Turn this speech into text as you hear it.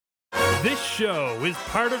This show is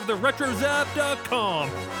part of the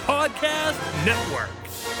RetroZap.com podcast network.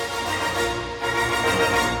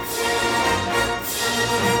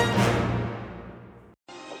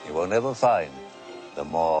 You will never find the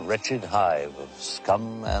more wretched hive of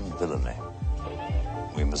scum and villainy.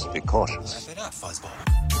 We must be cautious. Wrap it up, fuzzball.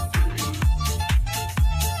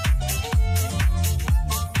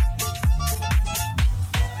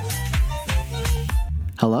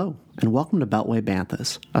 Hello, and welcome to Beltway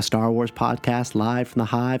Banthas, a Star Wars podcast live from the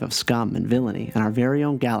hive of scum and villainy in our very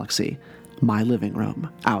own galaxy, my living room,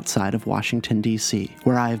 outside of Washington, D.C.,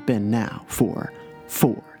 where I have been now for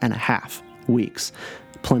 4.5 weeks.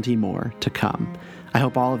 Plenty more to come. I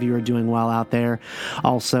hope all of you are doing well out there,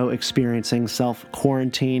 also experiencing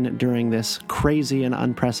self-quarantine during this crazy and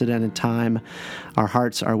unprecedented time. Our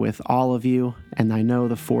hearts are with all of you, and I know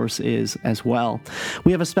the Force is as well.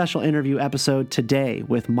 We have a special interview episode today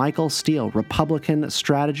with Michael Steele, Republican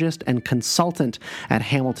strategist and consultant at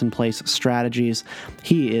Hamilton Place Strategies.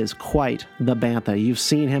 He is quite the bantha. You've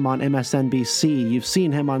seen him on MSNBC, you've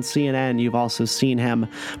seen him on CNN, you've also seen him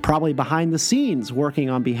probably behind the scenes working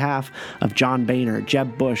on behalf of John Boehner,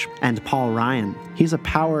 Jeb Bush, and Paul Ryan. He's a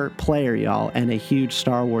power player, y'all, and a huge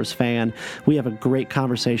Star Wars fan. We have a great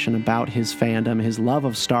conversation about his fandom, his love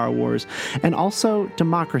of Star Wars, and also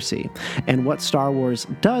democracy, and what Star Wars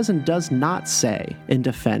does and does not say in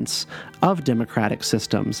defense of democratic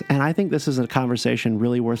systems. And I think this is a conversation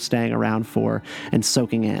really worth staying around for and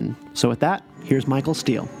soaking in. So with that, here's Michael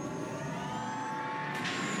Steele.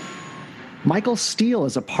 Michael Steele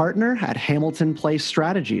is a partner at Hamilton Place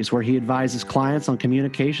Strategies, where he advises clients on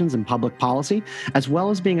communications and public policy, as well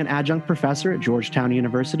as being an adjunct professor at Georgetown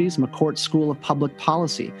University's McCourt School of Public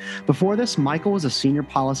Policy. Before this, Michael was a senior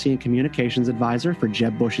policy and communications advisor for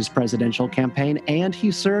Jeb Bush's presidential campaign, and he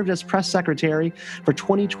served as press secretary for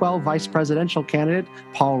 2012 vice presidential candidate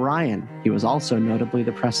Paul Ryan. He was also notably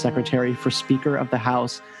the press secretary for Speaker of the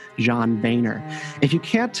House John Boehner. If you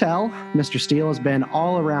can't tell, Mr. Steele has been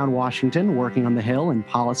all around Washington working on the Hill in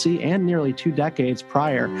policy and nearly 2 decades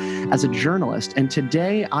prior as a journalist. And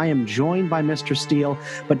today I am joined by Mr. Steele,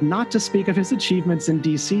 but not to speak of his achievements in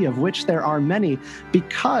DC, of which there are many,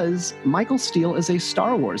 because Michael Steele is a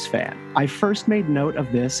Star Wars fan. I first made note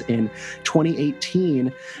of this in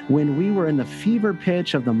 2018 when we were in the fever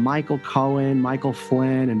pitch of the Michael Cohen, Michael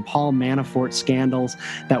Flynn, and Paul Manafort scandals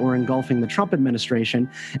that were engulfing the Trump administration.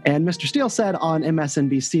 And Mr. Steele said on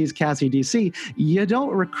MSNBC's Kasie DC, you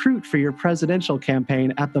don't recruit for your presidential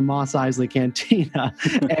campaign at the Mos Eisley Cantina.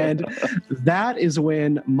 And that is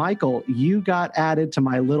when, Michael, you got added to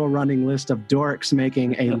my little running list of dorks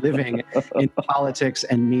making a living in politics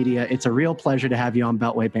and media. It's a real pleasure to have you on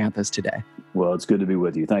Beltway Banthas today. Well, it's good to be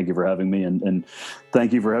with you. Thank you for having me, and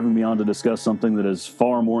thank you for having me on to discuss something that is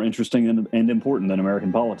far more interesting and important than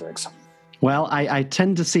American politics. Well, I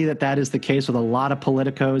tend to see that is the case with a lot of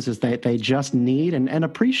politicos, is that they just need and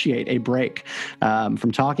appreciate a break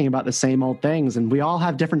from talking about the same old things. And we all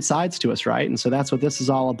have different sides to us, right? And so that's what this is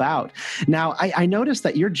all about. Now, I noticed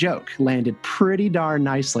that your joke landed pretty darn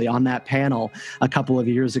nicely on that panel a couple of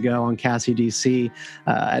years ago on Kasie DC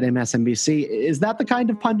at MSNBC. Is that the kind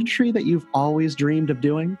of punditry that you've always dreamed of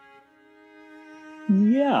doing?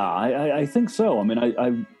 Yeah, I think so. I mean,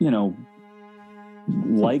 I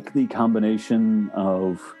like the combination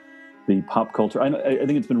of the pop culture. I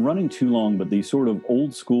think it's been running too long, but the sort of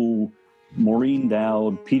old school Maureen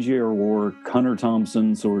Dowd, PJ O'Rourke, Hunter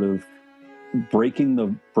Thompson sort of breaking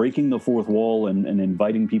the fourth wall and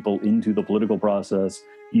inviting people into the political process,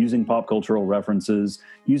 using pop cultural references,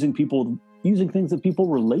 using things that people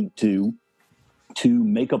relate to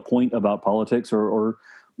make a point about politics or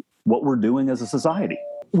what we're doing as a society.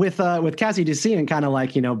 With Kasie DC and kind of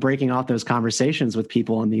like, breaking off those conversations with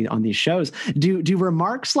people on these shows, do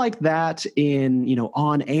remarks like that in,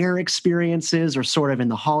 on-air experiences or sort of in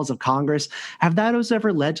the halls of Congress, have those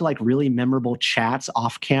ever led to like really memorable chats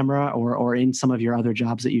off camera or in some of your other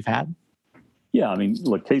jobs that you've had? Yeah, I mean,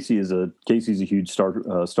 look, Casey's a huge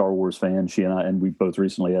Star Wars fan. She and we both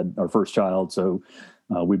recently had our first child, so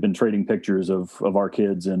we've been trading pictures of our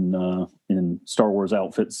kids in Star Wars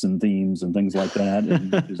outfits and themes and things like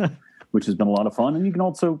that, which has been a lot of fun. And you can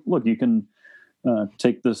also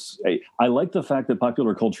take this. I like the fact that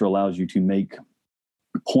popular culture allows you to make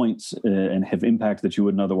points and have impact that you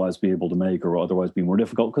wouldn't otherwise be able to make or otherwise be more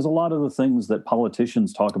difficult. Because a lot of the things that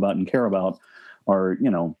politicians talk about and care about are,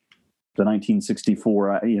 the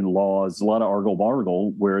 1964 laws, a lot of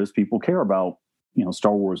argle-bargle, whereas people care about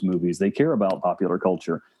Star Wars movies. They care about popular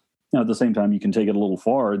culture. Now, at the same time, you can take it a little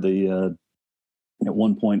far. At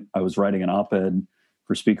one point, I was writing an op-ed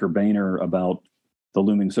for Speaker Boehner about the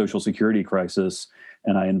looming social security crisis,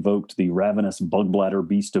 and I invoked the ravenous bug bladder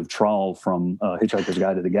beast of Traal from Hitchhiker's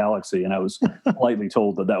Guide to the Galaxy, and I was politely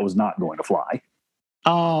told that was not going to fly.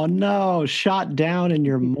 Oh no! Shot down in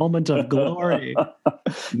your moment of glory.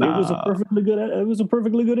 No. It was a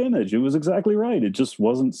perfectly good image. It was exactly right. It just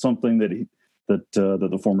wasn't something that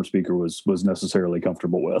the former speaker was necessarily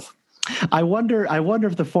comfortable with. I wonder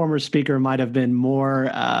if the former speaker might have been more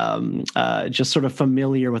just sort of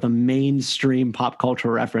familiar with a mainstream pop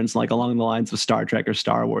culture reference, like along the lines of Star Trek or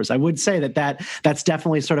Star Wars. I would say that's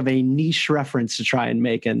definitely sort of a niche reference to try and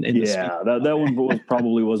make. That one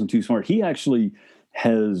probably wasn't too smart. He actually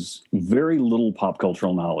has very little pop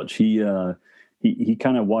cultural knowledge. He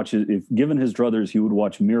kind of watches, if given his druthers, he would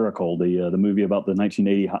watch Miracle, the movie about the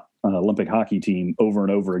 1980 Olympic hockey team, over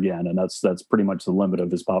and over again, and that's pretty much the limit of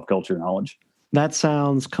his pop culture knowledge. That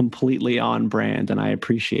sounds completely on brand, and I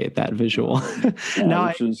appreciate that visual.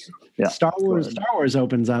 Star Wars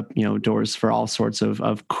opens up, doors for all sorts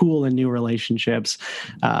of cool and new relationships.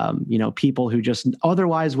 People who just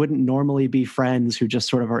otherwise wouldn't normally be friends, who just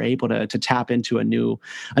sort of are able to tap into a new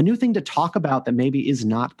thing to talk about that maybe is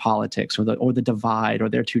not politics or the divide or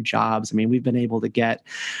their two jobs. I mean, we've been able to get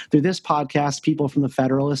through this podcast people from the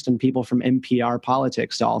Federalist and people from NPR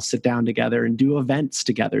Politics to all sit down together and do events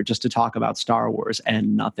together just to talk about Star Wars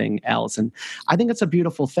and nothing else. And I think it's a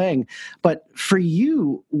beautiful thing. But for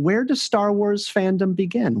you, where does Star Wars fandom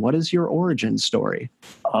begin? What is your origin story?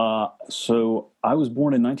 So I was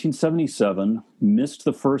born in 1977, missed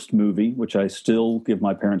the first movie, which I still give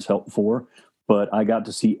my parents help for, but I got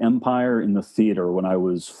to see Empire in the theater when I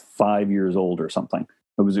was 5 years old or something.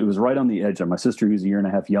 It was right on the edge. My sister, who's a year and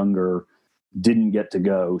a half younger, didn't get to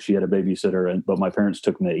go. She had a babysitter, but my parents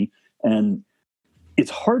took me. And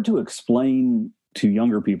it's hard to explain to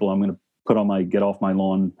younger people. I'm going to put on my get off my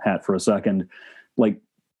lawn hat for a second. Like,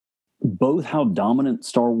 both how dominant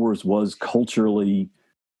Star Wars was culturally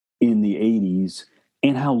in the 80s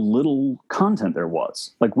and how little content there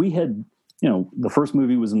was. Like, we had, the first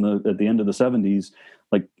movie was at the end of the 70s.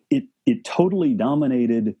 Like, it totally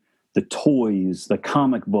dominated the toys, the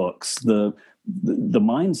comic books, the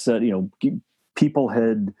mindset.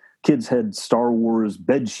 Kids had Star Wars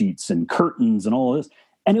bed sheets and curtains and all this,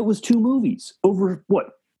 and it was 2 movies over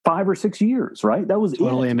 5 or 6 years, right? That was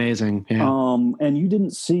totally amazing. Yeah. And you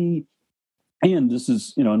didn't see, and this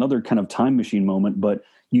is another kind of time machine moment, but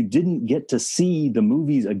you didn't get to see the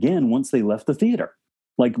movies again once they left the theater.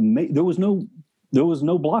 Like, there was no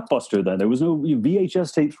Blockbuster then. There was no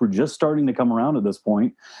VHS tapes were just starting to come around at this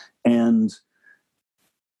point, and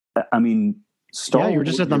I mean. You're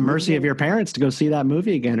just at the mercy of your parents to go see that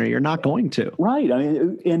movie again, or you're not going to. Right. I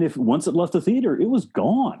mean, and if once it left the theater, it was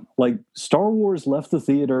gone. Like, Star Wars left the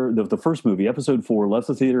theater, the first movie, Episode 4, left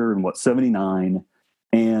the theater in 79,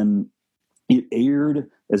 and it aired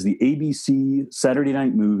as the ABC Saturday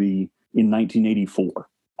night movie in 1984.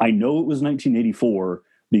 I know it was 1984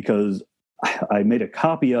 because I made a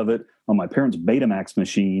copy of it on my parents' Betamax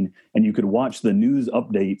machine, and you could watch the news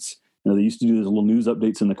updates. They used to do those little news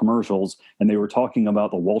updates in the commercials, and they were talking about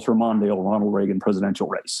the Walter Mondale, Ronald Reagan presidential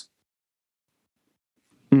race.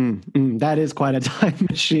 That is quite a time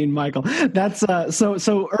machine, Michael. That's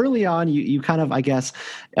so early on, you kind of, I guess,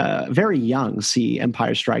 very young, see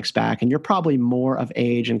Empire Strikes Back, and you're probably more of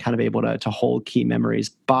age and kind of able to hold key memories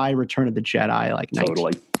by Return of the Jedi, like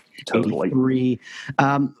Totally. 1983.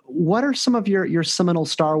 What are some of your seminal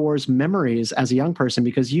Star Wars memories as a young person?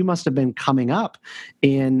 Because you must have been coming up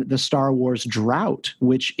in the Star Wars drought,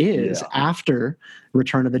 which is after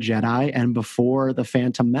Return of the Jedi and before The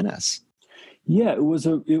Phantom Menace. Yeah, it was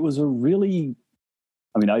a really.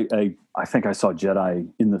 I mean, I think I saw Jedi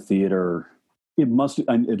in the theater. It must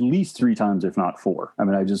at least 3 times, if not 4. I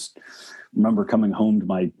mean, I just remember coming home to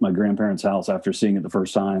my grandparents' house after seeing it the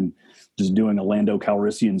first time, just doing a Lando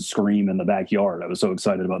Calrissian scream in the backyard. I was so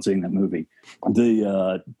excited about seeing that movie.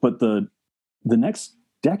 But the next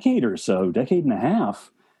decade or so, decade and a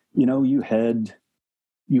half, you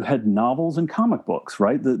had novels and comic books,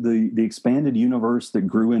 right? The expanded universe that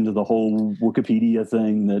grew into the whole Wikipedia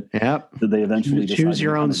thing that they eventually choose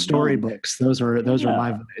your own storybooks. Those are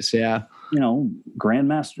my voice. Yeah.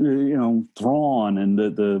 Grandmaster, Thrawn, and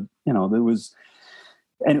there was.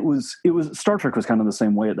 And it was Star Trek was kind of the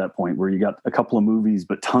same way at that point, where you got a couple of movies,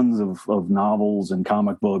 but tons of novels and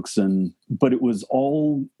comic books, but it was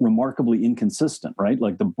all remarkably inconsistent, right?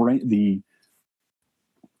 Like the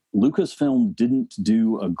Lucasfilm didn't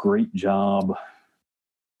do a great job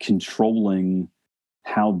controlling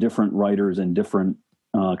how different writers and different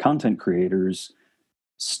content creators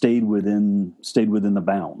stayed within the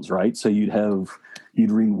bounds, right? So you'd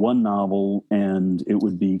read one novel and it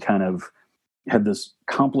would be kind of had this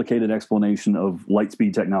complicated explanation of light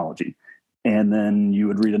speed technology. And then you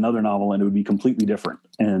would read another novel and it would be completely different.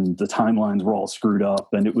 And the timelines were all screwed up.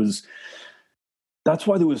 And that's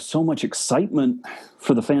why there was so much excitement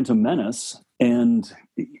for The Phantom Menace. And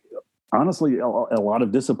honestly, a lot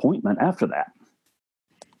of disappointment after that.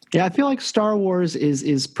 Yeah, I feel like Star Wars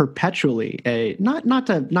is perpetually not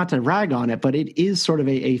to rag on it, but it is sort of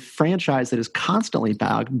a franchise that is constantly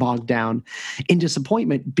bogged down in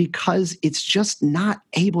disappointment because it's just not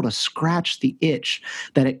able to scratch the itch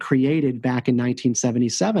that it created back in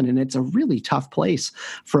 1977. And it's a really tough place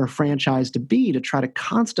for a franchise to be, to try to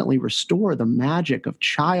constantly restore the magic of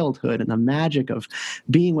childhood and the magic of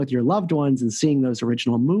being with your loved ones and seeing those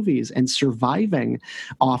original movies and surviving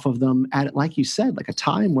off of them at, like you said, like a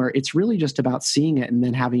time where it's really just about seeing it and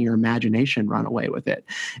then having your imagination run away with it.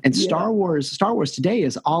 And Star Wars today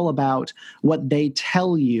is all about what they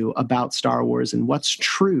tell you about Star Wars and what's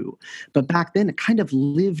true. But back then, it kind of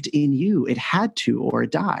lived in you. It had to, or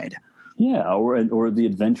it died. Yeah, or the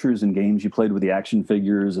adventures and games you played with the action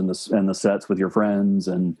figures and the sets with your friends,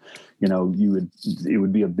 and it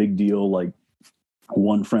would be a big deal. Like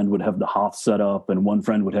one friend would have the Hoth set up, and one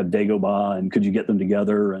friend would have Dagobah, and could you get them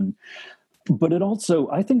together? But it also,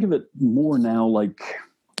 I think of it more now like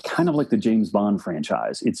kind of like the James Bond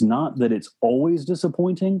franchise. It's not that it's always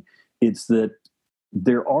disappointing. It's that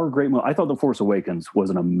there are great movies. I thought The Force Awakens was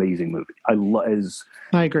an amazing movie. I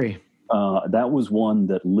agree. That was one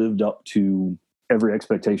that lived up to every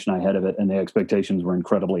expectation I had of it, and the expectations were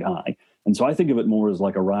incredibly high. And so I think of it more as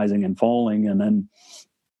like a rising and falling. And then,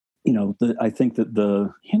 I think that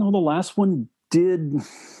the last one did...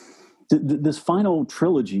 This final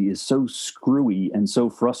trilogy is so screwy and so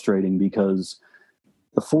frustrating because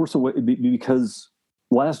because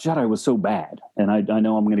Last Jedi was so bad. And I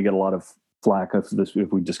know I'm going to get a lot of flack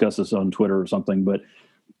if we discuss this on Twitter or something, but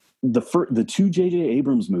the two J.J.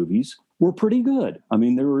 Abrams movies were pretty good. I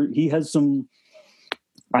mean,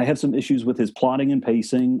 I had some issues with his plotting and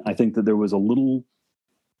pacing. I think that there was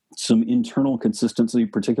some internal consistency,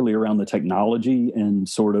 particularly around the technology and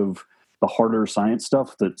sort of the harder science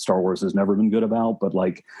stuff that Star Wars has never been good about. But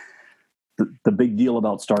like the big deal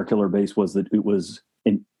about Starkiller Base was that it was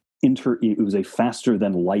a faster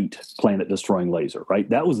than light planet destroying laser, right?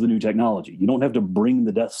 That was the new technology. You don't have to bring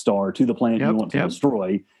the Death Star to the planet you want to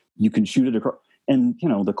destroy. You can shoot it across. And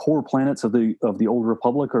the core planets of the old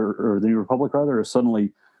Republic or the New Republic rather are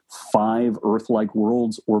suddenly 5 Earth-like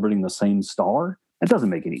worlds orbiting the same star. That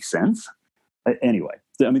doesn't make any sense. Anyway,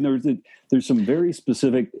 I mean, there's some very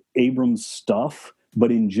specific Abrams stuff,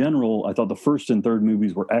 but in general, I thought the first and third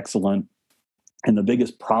movies were excellent, and the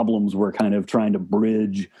biggest problems were kind of trying to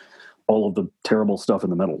bridge all of the terrible stuff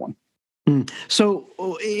in the middle one. So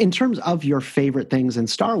in terms of your favorite things in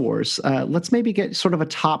Star Wars, let's maybe get sort of a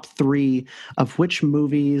top 3 of which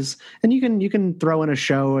movies, and you can throw in a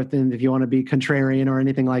show if you want to be contrarian or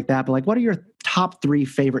anything like that, but like, what are your top 3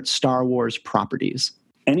 favorite Star Wars properties?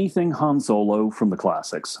 Anything Han Solo from the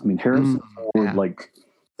classics. I mean, Harrison Ford, like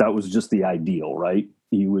that was just the ideal, right?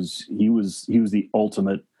 He was the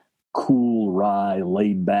ultimate cool, wry,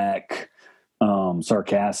 laid back,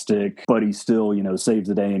 sarcastic, but he still, saved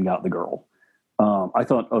the day and got the girl. I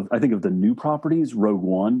think of the new properties, Rogue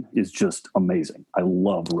One is just amazing. I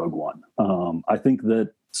love Rogue One. I think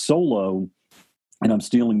that Solo, and I'm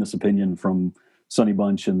stealing this opinion from Sonny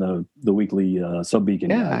Bunch and the weekly Sub Beacon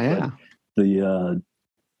guy. The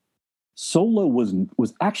Solo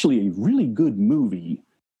was actually a really good movie.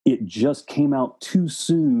 It just came out too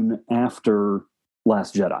soon after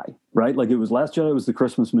Last Jedi, right? Like Last Jedi was the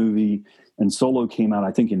Christmas movie, and Solo came out,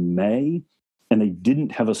 I think, in May, and they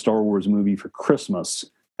didn't have a Star Wars movie for Christmas.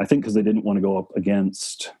 I think because they didn't want to go up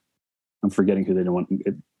against. I'm forgetting who they didn't want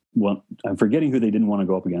to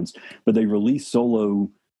go up against, but they released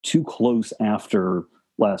Solo too close after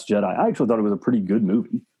Last Jedi. I actually thought it was a pretty good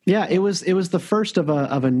movie. Yeah, it was the first of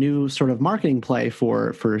a new sort of marketing play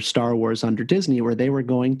for Star Wars under Disney, where they were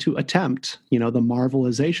going to attempt, the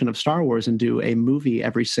Marvelization of Star Wars and do a movie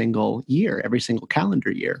every single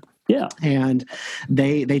calendar year. Yeah. And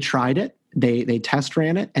they tried it. They test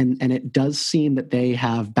ran it, and it does seem that they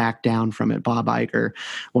have backed down from it. Bob Iger,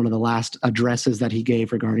 one of the last addresses that he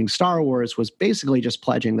gave regarding Star Wars, was basically just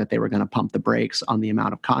pledging that they were going to pump the brakes on the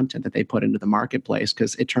amount of content that they put into the marketplace,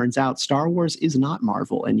 because it turns out Star Wars is not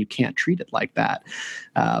Marvel, and you can't treat it like that.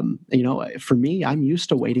 For me, I'm used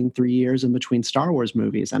to waiting 3 years in between Star Wars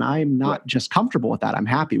movies, and I'm not just comfortable with that. I'm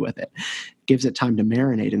happy with it. gives it time to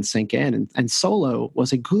marinate and sink in. And Solo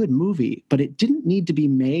was a good movie, but it didn't need to be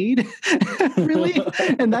made, really.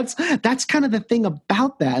 And that's kind of the thing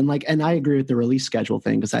about that. And I agree with the release schedule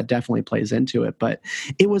thing, because that definitely plays into it. But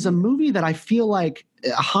it was a movie that I feel like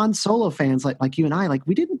Han Solo fans like you and I,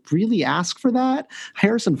 we didn't really ask for that.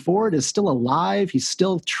 Harrison Ford is still alive. He's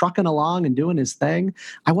still trucking along and doing his thing.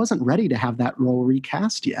 I wasn't ready to have that role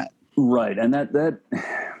recast yet. Right. And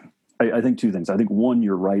I think two things. I think, one,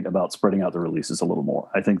 you're right about spreading out the releases a little more.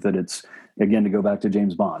 I think that it's, again, to go back to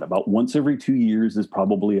James Bond, about once every 2 years is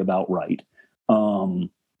probably about right. And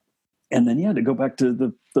then, to go back to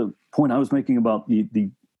the point I was making about the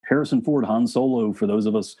Harrison Ford Han Solo, for those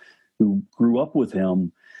of us who grew up with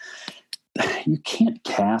him, you can't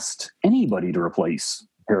cast anybody to replace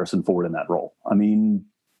Harrison Ford in that role. I mean,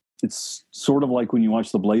 it's sort of like when you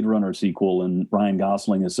watch the Blade Runner sequel and Ryan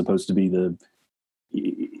Gosling is supposed to be the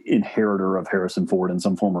inheritor of Harrison Ford in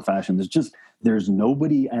some form or fashion. There's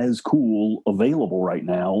nobody as cool available right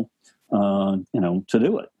now, to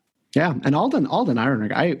do it. Yeah, and Alden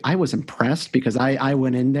Ehrenreich, I was impressed, because I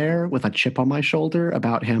went in there with a chip on my shoulder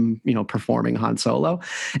about him, performing Han Solo,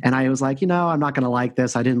 and I was like, I'm not going to like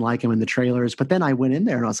this. I didn't like him in the trailers, but then I went in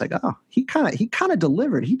there and I was like, oh, he kind of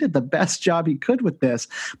delivered. He did the best job he could with this,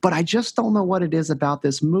 but I just don't know what it is about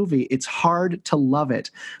this movie. It's hard to love it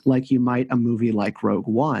like you might a movie like Rogue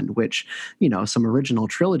One, which, some original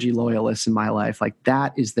trilogy loyalists in my life,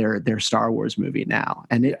 that is their Star Wars movie now,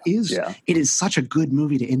 and it is such a good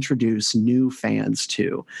movie to introduce new fans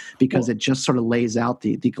to, because it just sort of lays out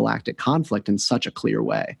the galactic conflict in such a clear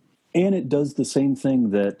way. And it does the same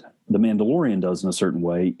thing that The Mandalorian does in a certain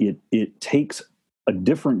way. It takes a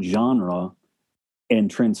different genre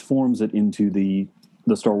and transforms it into the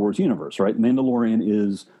Star Wars universe, right? Mandalorian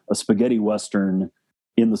is a spaghetti Western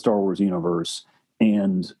in the Star Wars universe,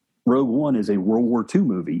 and Rogue One is a World War II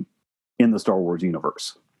movie in the Star Wars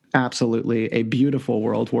universe. Absolutely, a beautiful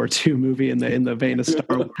World War II movie in the vein of Star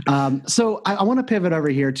Wars. So I want to pivot over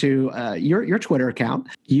here to your Twitter account.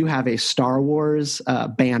 You have a Star Wars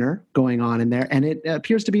banner going on in there, and it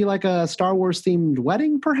appears to be like a Star Wars themed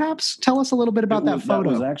wedding, perhaps. Tell us a little bit about that photo.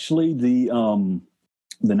 That was actually the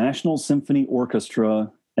National Symphony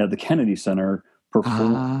Orchestra at the Kennedy Center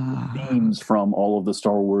performed themes from all of the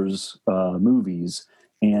Star Wars movies,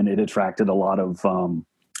 and it attracted a lot of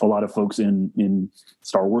folks in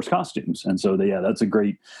Star Wars costumes. And so that's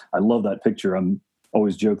I love that picture. I'm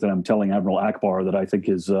always joke that I'm telling Admiral Akbar that I think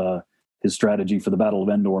his strategy for the Battle of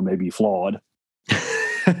Endor may be flawed.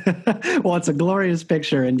 Well, it's a glorious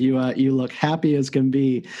picture, and you look happy as can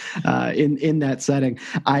be in that setting.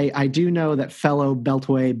 I do know that fellow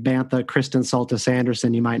Beltway Bantha Kristen Saltis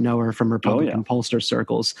Anderson, you might know her from Republican pollster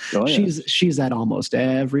circles. She's at almost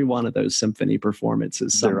every one of those symphony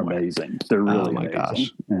performances somewhere. They're amazing. They're really amazing.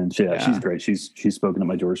 Gosh. And she's great. She's spoken at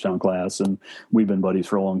my Georgetown class, and we've been buddies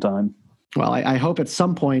for a long time. Well, I hope at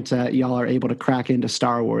some point y'all are able to crack into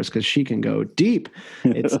Star Wars, because she can go deep.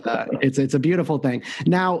 It's a beautiful thing.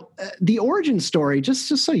 Now, the origin story, just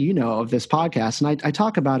so you know, of this podcast, and I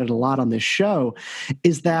talk about it a lot on this show,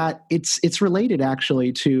 is that it's related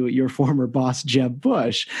actually to your former boss, Jeb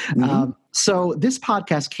Bush. Mm-hmm. So this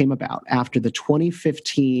podcast came about after the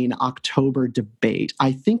 2015 October debate.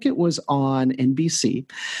 I think it was on NBC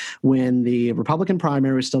when the Republican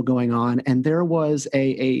primary was still going on, and there was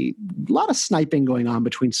a lot of sniping going on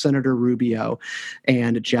between Senator Rubio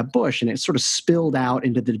and Jeb Bush, and it sort of spilled out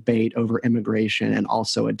into the debate over immigration and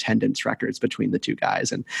also attendance records between the two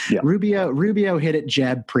guys. And Rubio hit at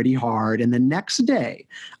Jeb pretty hard, and the next day,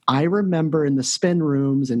 I remember in the spin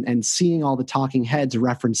rooms and seeing all the talking heads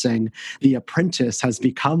referencing the apprentice has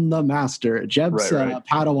become the master. Jeb's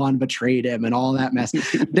Padawan betrayed him and all that mess.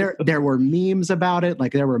 There were memes about it.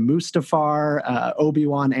 Like there were Mustafar,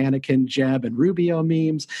 Obi-Wan, Anakin, Jeb, and Rubio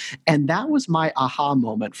memes. And that was my aha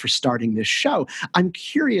moment for starting this show. I'm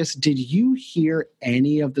curious, did you hear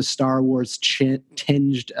any of the Star Wars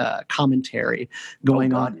tinged commentary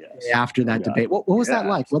going on after that debate? What was that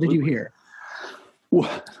like? What did you hear?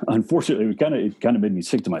 Well, unfortunately, it kind of made me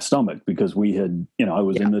sick to my stomach, because we had, I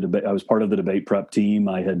was in the debate. I was part of the debate prep team.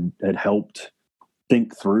 I had helped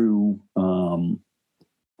think through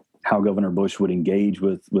how Governor Bush would engage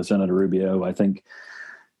with Senator Rubio. I think,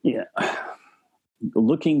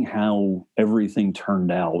 looking how everything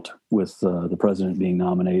turned out with the president being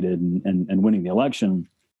nominated and winning the election,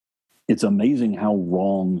 it's amazing how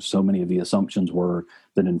wrong so many of the assumptions were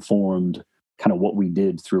that informed kind of what we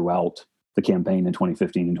did throughout the campaign in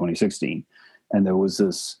 2015 and 2016. And there was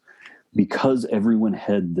this, because everyone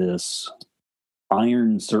had this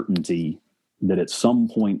iron certainty that at some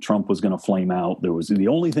point Trump was going to flame out. There was the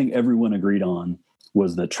only thing everyone agreed on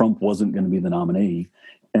was that Trump wasn't going to be the nominee.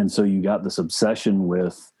 And so you got this obsession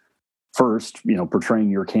with, first, portraying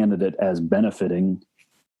your candidate as benefiting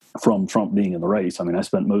from Trump being in the race. I mean, I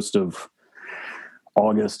spent most of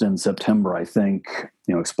August and September, I think,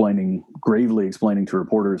 gravely explaining to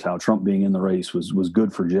reporters how Trump being in the race was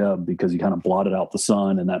good for Jeb, because he kind of blotted out the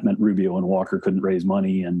sun, and that meant Rubio and Walker couldn't raise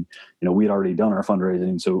money. And, we had already done our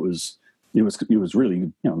fundraising. So it was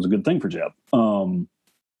really, it was a good thing for Jeb.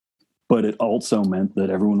 But it also meant that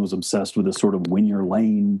everyone was obsessed with this sort of win your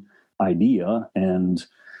lane idea. And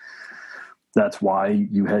that's why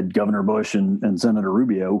you had Governor Bush and Senator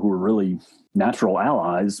Rubio, who were really natural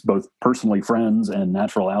allies, both personally friends and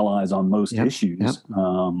natural allies on most issues,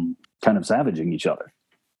 kind of savaging each other.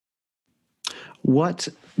 What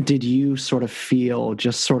did you sort of feel,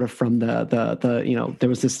 just sort of from the there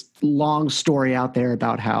was this long story out there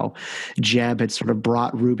about how Jeb had sort of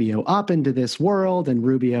brought Rubio up into this world, and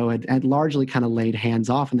Rubio had largely kind of laid hands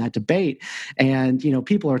off in that debate. And,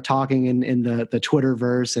 people are talking in the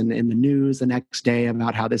Twitterverse and in the news the next day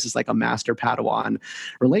about how this is like a master Padawan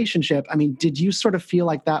relationship. I mean, did you sort of feel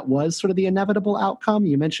like that was sort of the inevitable outcome?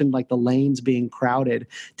 You mentioned like the lanes being crowded.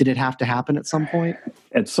 Did it have to happen at some point?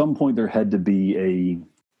 At some point, there had to be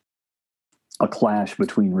a clash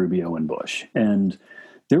between Rubio and Bush. And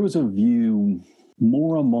there was a view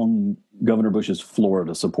more among Governor Bush's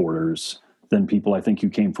Florida supporters than people, I think, who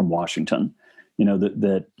came from Washington.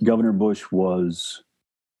 That Governor Bush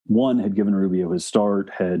had given Rubio his start,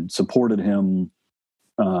 had supported him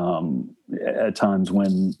at times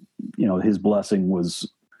when, his blessing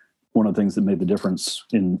was one of the things that made the difference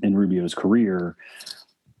in Rubio's career.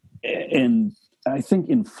 And I think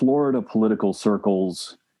in Florida political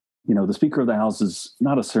circles, the Speaker of the House is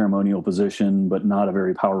not a ceremonial position, but not a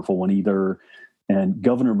very powerful one either. And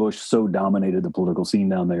Governor Bush so dominated the political scene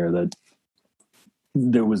down there that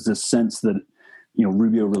there was this sense that,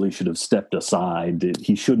 Rubio really should have stepped aside.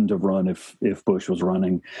 He shouldn't have run if Bush was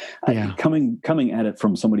running. Yeah. Coming at it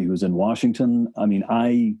from somebody who's in Washington, I mean,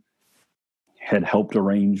 I had helped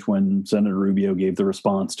arrange when Senator Rubio gave the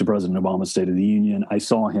response to President Obama's State of the Union. I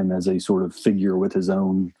saw him as a sort of figure with his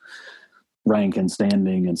own rank and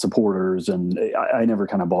standing and supporters, and I never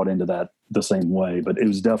kind of bought into that the same way. But it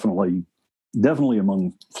was definitely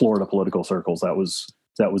among Florida political circles that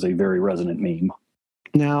was a very resonant meme.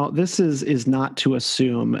 Now, this is not to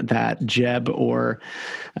assume that Jeb or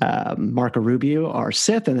Marco Rubio are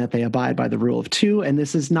Sith and that they abide by the rule of two, and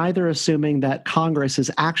this is neither assuming that Congress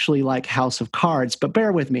is actually like House of Cards, but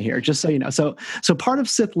bear with me here, just so you know. So part of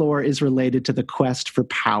Sith lore is related to the quest for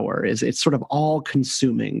power. It's sort of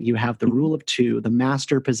all-consuming. You have the rule of two, the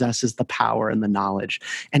master possesses the power and the knowledge,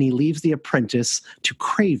 and he leaves the apprentice to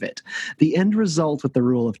crave it. The end result with the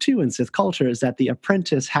rule of two in Sith culture is that the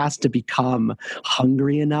apprentice has to become hungry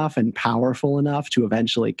enough and powerful enough to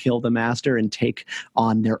eventually kill the master and take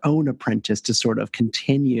on their own apprentice to sort of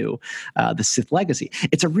continue the Sith legacy.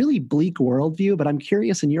 It's a really bleak worldview, but I'm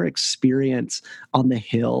curious, in your experience on the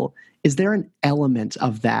Hill, is there an element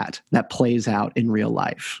of that plays out in real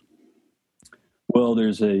life? Well, I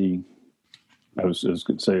was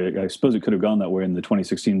going to say, I suppose it could have gone that way in the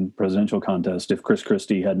 2016 presidential contest if Chris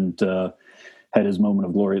Christie hadn't had his moment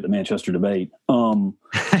of glory at the Manchester debate. I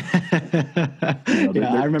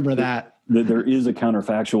remember that. There is a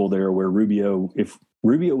counterfactual there where if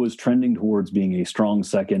Rubio was trending towards being a strong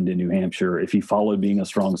second in New Hampshire, if he followed being a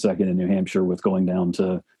strong second in New Hampshire with going down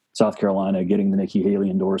to South Carolina, getting the Nikki Haley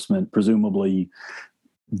endorsement, presumably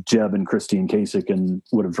Jeb and Christie and Kasich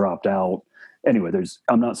would have dropped out. Anyway,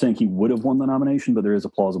 I'm not saying he would have won the nomination, but there is a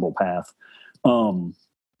plausible path. On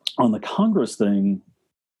the Congress thing,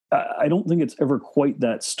 I don't think it's ever quite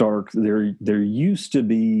that stark. There used to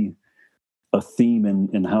be a theme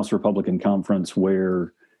in House Republican Conference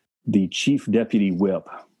where the chief deputy whip,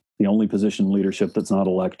 the only position in leadership that's not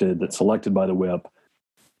elected, that's selected by the whip,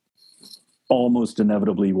 almost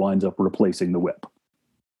inevitably winds up replacing the whip,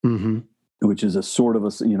 which is a sort of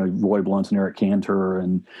Roy Blunt and Eric Cantor,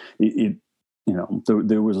 and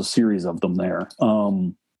there was a series of them there.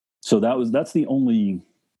 So that's the only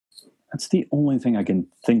thing I can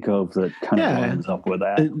think of that kind of lines up with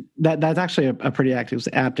that. That's actually a pretty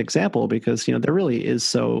apt example, because there really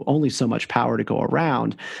is only so much power to go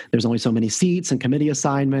around. There's only so many seats and committee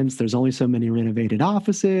assignments. There's only so many renovated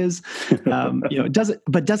offices.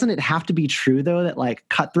 Doesn't it have to be true though that like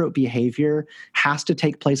cutthroat behavior has to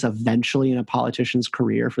take place eventually in a politician's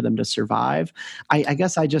career for them to survive? I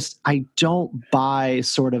guess I don't buy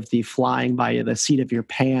sort of the flying by the seat of your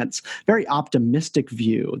pants, very optimistic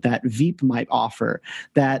view that Veep might offer,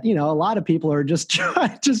 that a lot of people are just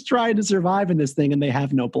trying to survive in this thing and they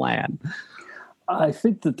have no plan. I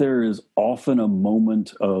think that there is often a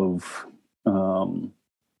moment of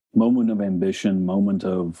ambition, moment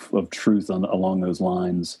of truth along those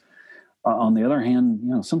lines. On the other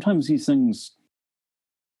hand, sometimes these things,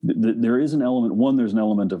 there is an element. One, there's an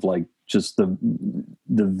element of like just the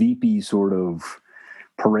VP sort of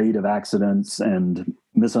parade of accidents and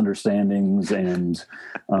misunderstandings, and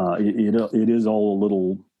it is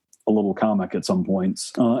all a little comic at some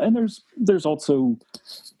points. And there's also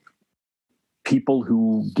people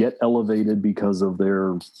who get elevated because of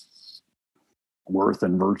their worth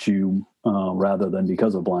and virtue rather than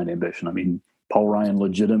because of blind ambition. I mean, Paul Ryan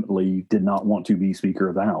legitimately did not want to be Speaker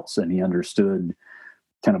of the House, and he understood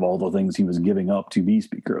kind of all the things he was giving up to be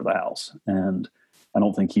Speaker of the House. And I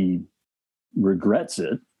don't think he regrets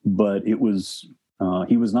it, but it was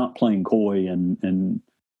he was not playing coy and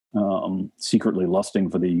secretly lusting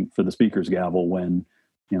for the Speaker's gavel when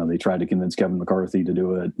they tried to convince Kevin McCarthy to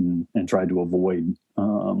do it and tried to avoid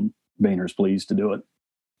Boehner's pleas to do it.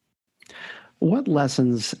 What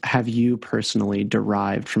lessons have you personally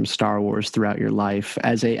derived from Star Wars throughout your life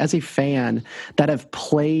as a fan that have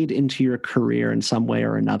played into your career in some way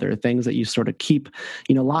or another? Things that you sort of keep,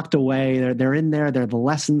 locked away. They're in there. They're the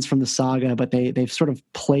lessons from the saga, but they've sort of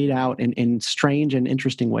played out in strange and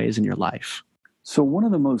interesting ways in your life. So one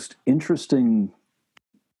of the most interesting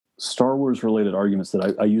Star Wars related arguments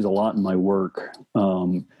that I use a lot in my work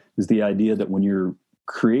is the idea that when you're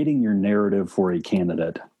creating your narrative for a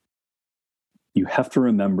candidate, you have to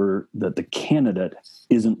remember that the candidate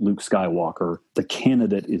isn't Luke Skywalker. The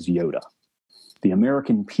candidate is Yoda. The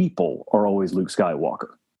American people are always Luke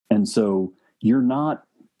Skywalker. And so you're not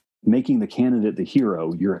making the candidate the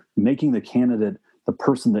hero. You're making the candidate the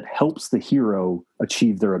person that helps the hero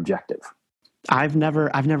achieve their objective. I've never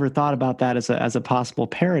thought about that as a possible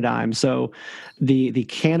paradigm. So the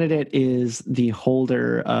candidate is the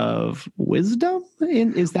holder of wisdom?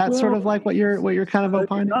 Is that sort of like what you're kind of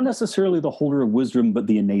opining? Not necessarily the holder of wisdom, but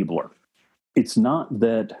the enabler. It's not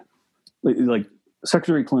that, like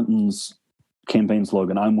Secretary Clinton's campaign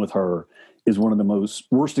slogan, "I'm with her," is one of the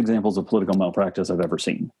worst examples of political malpractice I've ever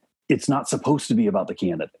seen. It's not supposed to be about the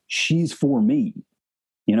candidate. She's for me.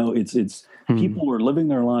 It's people who are living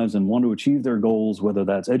their lives and want to achieve their goals, whether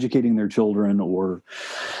that's educating their children or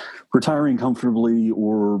retiring comfortably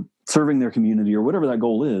or serving their community or whatever that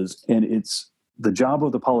goal is. And it's the job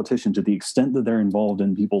of the politician, to the extent that they're involved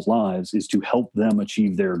in people's lives, is to help them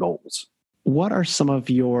achieve their goals. What are some of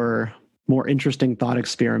your more interesting thought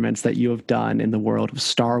experiments that you have done in the world of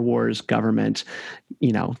Star Wars government,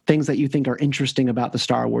 things that you think are interesting about the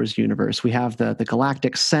Star Wars universe? We have the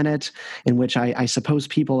Galactic Senate, in which I suppose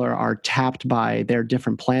people are tapped by their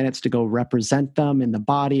different planets to go represent them in the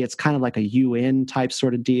body. It's kind of like a UN type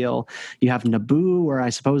sort of deal. You have Naboo, where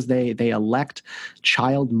I suppose they elect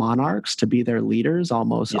child monarchs to be their leaders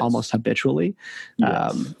almost habitually.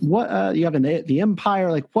 Yes. You have the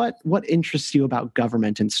Empire. Like what interests you about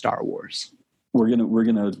government in Star Wars? We're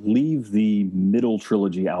gonna leave the middle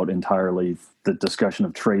trilogy out entirely, the discussion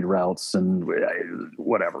of trade routes and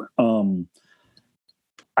whatever.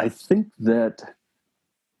 I think that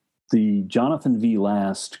the Jonathan V.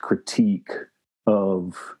 Last critique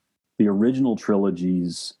of the original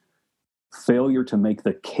trilogy's failure to make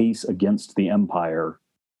the case against the Empire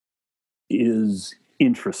is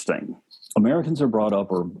interesting. Americans are brought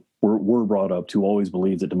up, or were brought up, to always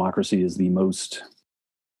believe that democracy is the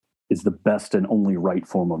best and only right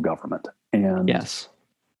form of government. And yes,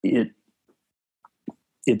 it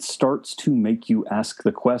starts to make you ask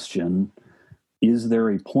the question, is there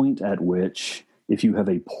a point at which, if you have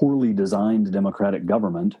a poorly designed democratic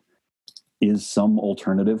government, is some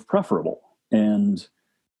alternative preferable? And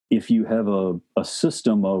if you have a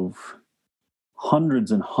system of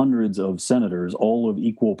hundreds and hundreds of senators, all of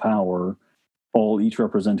equal power, all each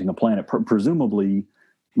representing a planet, presumably,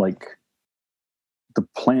 like, the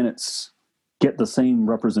planets get the same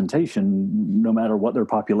representation no matter what their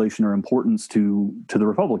population or importance to the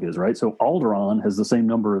Republic is, right? So Alderaan has the same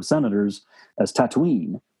number of senators as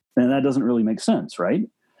Tatooine, and that doesn't really make sense, right?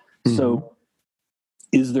 Mm-hmm. So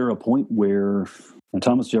is there a point where, and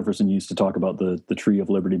Thomas Jefferson used to talk about the tree of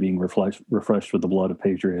liberty being refreshed with the blood of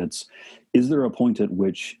patriots, is there a point at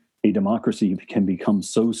which a democracy can become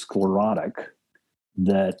so sclerotic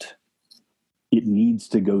that it needs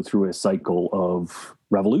to go through a cycle of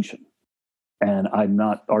revolution? And I'm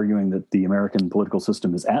not arguing that the American political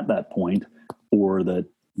system is at that point, or that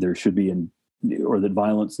there should be, or that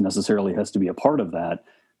violence necessarily has to be a part of that.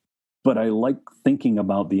 But I like thinking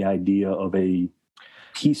about the idea of a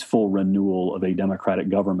peaceful renewal of a democratic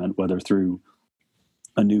government, whether through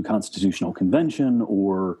a new constitutional convention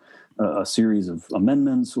or a series of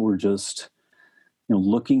amendments, or just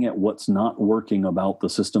looking at what's not working about the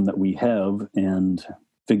system that we have and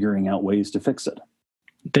figuring out ways to fix it.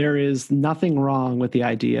 There is nothing wrong with the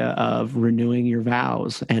idea of renewing your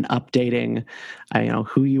vows and updating,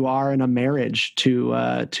 who you are in a marriage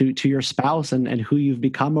to your spouse and who you've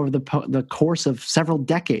become over the course of several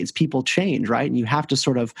decades. People change, right? And you have to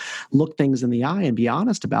sort of look things in the eye and be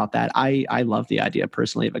honest about that. I love the idea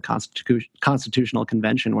personally of a constitutional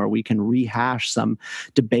convention where we can rehash some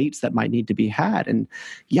debates that might need to be had. And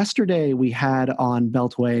yesterday we had on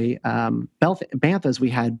Beltway Banthas,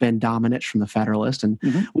 we had Ben Domenech from the Federalist, and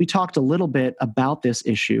we talked a little bit about this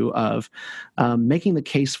issue of making the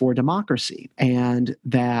case for democracy, and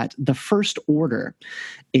that the First Order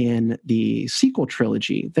in the sequel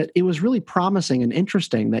trilogy, that it was really promising and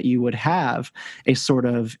interesting that you would have a sort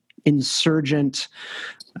of insurgent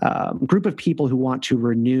group of people who want to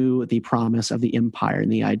renew the promise of the empire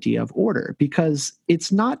and the idea of order, because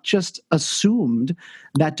it's not just assumed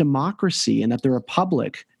that democracy and that the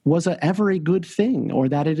republic was ever a good thing or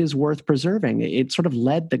that it is worth preserving. It sort of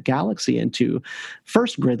led the galaxy into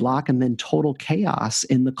first gridlock and then total chaos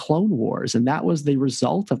in the Clone Wars. And that was the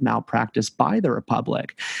result of malpractice by the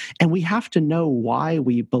Republic. And we have to know why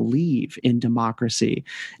we believe in democracy,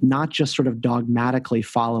 not just sort of dogmatically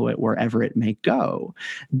follow it wherever it may go.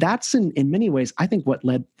 That's in many ways, I think what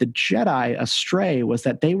led the Jedi astray was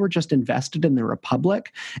that they were just invested in the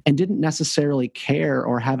Republic and didn't necessarily care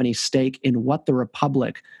or have any stake in what the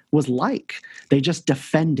Republic was like. They just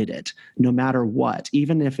defended it no matter what,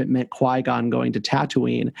 even if it meant Qui-Gon going to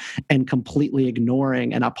Tatooine and completely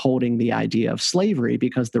ignoring and upholding the idea of slavery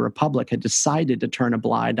because the Republic had decided to turn a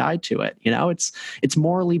blind eye to it. It's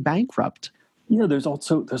morally bankrupt. Yeah, there's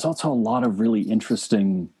also a lot of really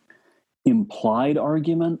interesting implied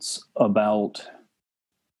arguments about,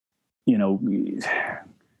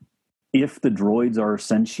 if the droids are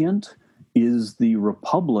sentient, is the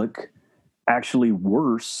Republic actually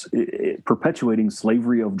worse, perpetuating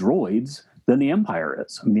slavery of droids than the Empire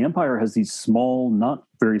is? I mean, the Empire has these small, not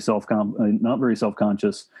very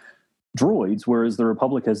self-conscious droids, whereas the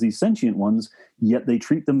Republic has these sentient ones, yet they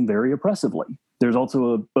treat them very oppressively. There's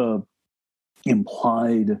also a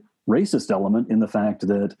implied racist element in the fact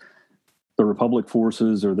that the Republic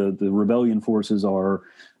forces or the rebellion forces are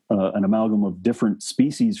an amalgam of different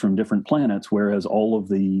species from different planets, whereas all of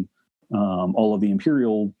the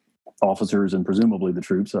Imperial officers and presumably the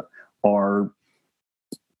troops are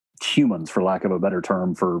humans, for lack of a better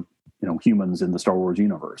term, for humans in the Star Wars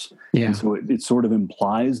universe. Yeah. And so it sort of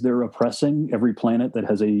implies they're oppressing every planet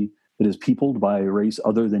that is peopled by a race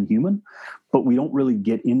other than human, but we don't really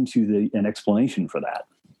get into an explanation for that.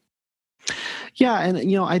 Yeah,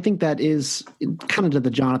 and I think that is kind of to the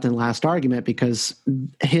Jonathan Last argument, because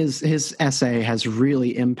his essay has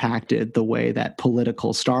really impacted the way that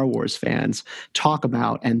political Star Wars fans talk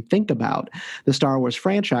about and think about the Star Wars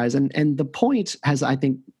franchise. And the point has, I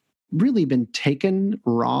think, really been taken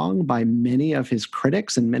wrong by many of his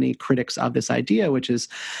critics and many critics of this idea, which is,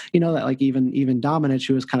 that like even Domenech,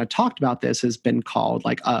 who has kind of talked about this, has been called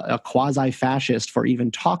like a quasi-fascist for even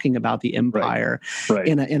talking about the empire Right.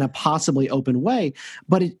 in a possibly open way.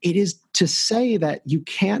 But it is to say that you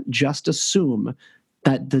can't just assume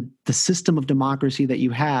that the system of democracy that you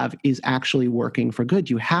have is actually working for good.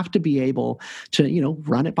 You have to be able to,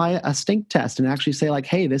 run it by a stink test and actually say like,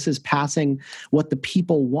 hey, this is passing what the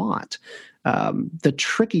people want. The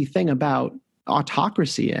tricky thing about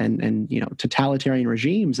autocracy and totalitarian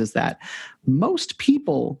regimes is that most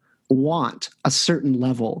people want a certain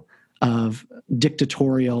level of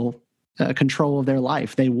dictatorial control of their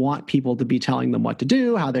life. They want people to be telling them what to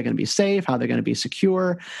do, how they're going to be safe, how they're going to be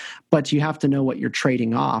secure. But you have to know what you're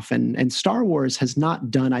trading off. And Star Wars has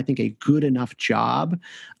not done, I think, a good enough job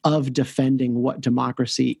of defending what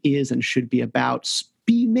democracy is and should be about.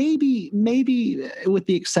 Maybe with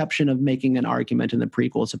the exception of making an argument in the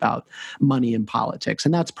prequels about money and politics.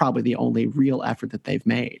 And that's probably the only real effort that they've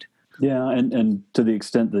made. Yeah, and to the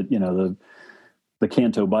extent that, the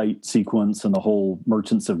Canto Bight sequence and the whole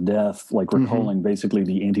Merchants of Death, like recalling basically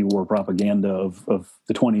the anti-war propaganda of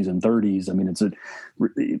the 20s and 30s. I mean, it's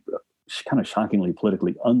kind of shockingly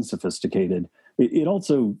politically unsophisticated. It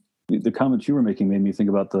also, the comments you were making made me think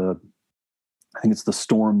about I think it's The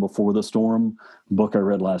Storm Before the Storm book I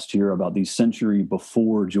read last year about the century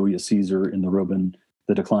before Julius Caesar in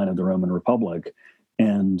the decline of the Roman Republic.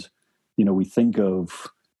 And, we think of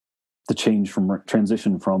the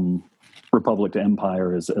transition from Republic to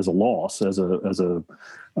Empire as a loss, as a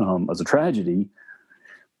tragedy.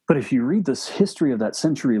 But if you read this history of that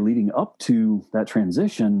century leading up to that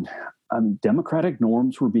transition, democratic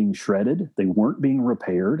norms were being shredded. They weren't being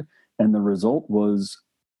repaired. And the result was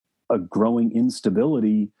a growing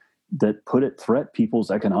instability that put at threat people's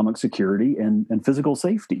economic security and physical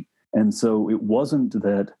safety. And so it wasn't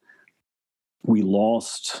that we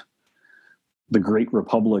lost the great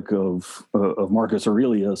republic of Marcus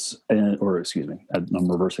Aurelius, I'm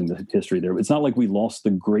reversing the history there. It's not like we lost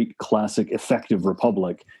the great classic effective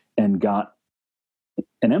republic and got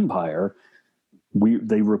an empire.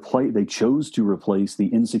 They chose to replace the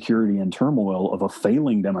insecurity and turmoil of a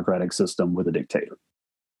failing democratic system with a dictator.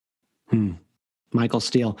 Michael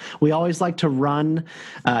Steele. We always like to run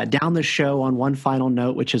down the show on one final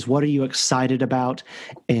note, which is, what are you excited about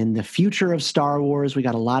in the future of Star Wars? We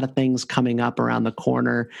got a lot of things coming up around the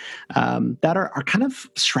corner that are kind of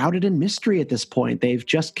shrouded in mystery at this point. They've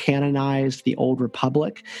just canonized the Old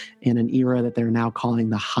Republic in an era that they're now calling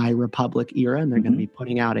the High Republic era, and they're going to be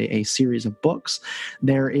putting out a series of books.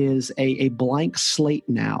 There is a blank slate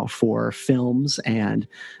now for films and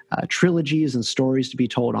trilogies and stories to be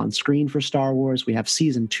told on screen for Star Wars. We have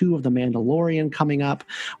season 2 of The Mandalorian coming up.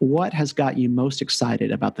 What has got you most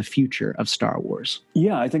excited about the future of Star Wars?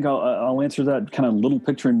 Yeah, I think I'll answer that kind of little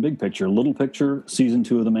picture and big picture. Little picture, season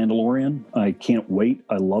 2 of The Mandalorian. I can't wait.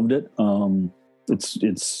 I loved it.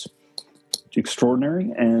 It's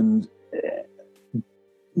extraordinary. And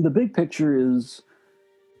the big picture is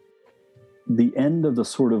the end of the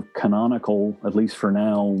sort of canonical, at least for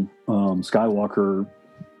now, Skywalker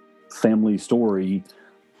family story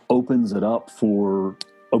opens the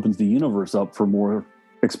universe up for more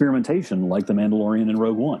experimentation, like The Mandalorian and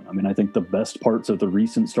Rogue One. I mean, I think the best parts of the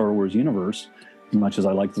recent Star Wars universe, as much as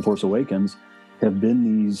I like The Force Awakens, have been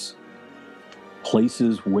these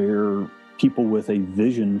places where people with a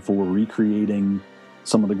vision for recreating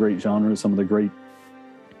some of the great genres, some of the great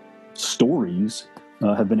stories,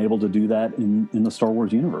 have been able to do that in the Star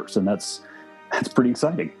Wars universe. And that's pretty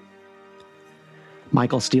exciting.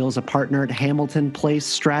 Michael Steele is a partner at Hamilton Place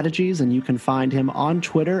Strategies, and you can find him on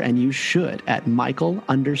Twitter, and you should, at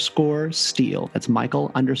Michael_Steele. That's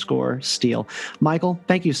Michael_Steele. Michael,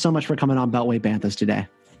 thank you so much for coming on Beltway Banthas today.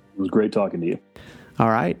 It was great talking to you. All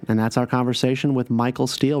right, and that's our conversation with Michael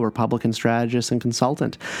Steele, Republican strategist and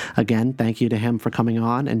consultant. Again, thank you to him for coming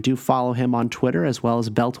on, and do follow him on Twitter as well as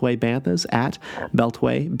Beltway Banthas at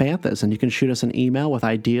Beltway Banthas. And you can shoot us an email with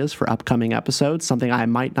ideas for upcoming episodes, something I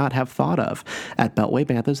might not have thought of, at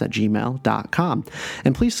beltwaybanthas@gmail.com.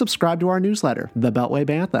 And please subscribe to our newsletter, The Beltway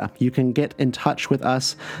Bantha. You can get in touch with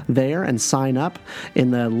us there and sign up in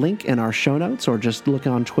the link in our show notes, or just look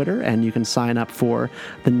on Twitter and you can sign up for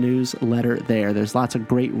the newsletter there. There's lots of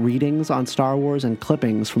great readings on Star Wars and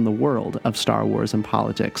clippings from the world of Star Wars and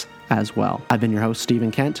politics as well. I've been your host,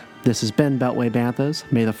 Stephen Kent. This has been Beltway Banthas.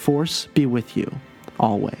 May the Force be with you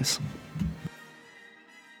always.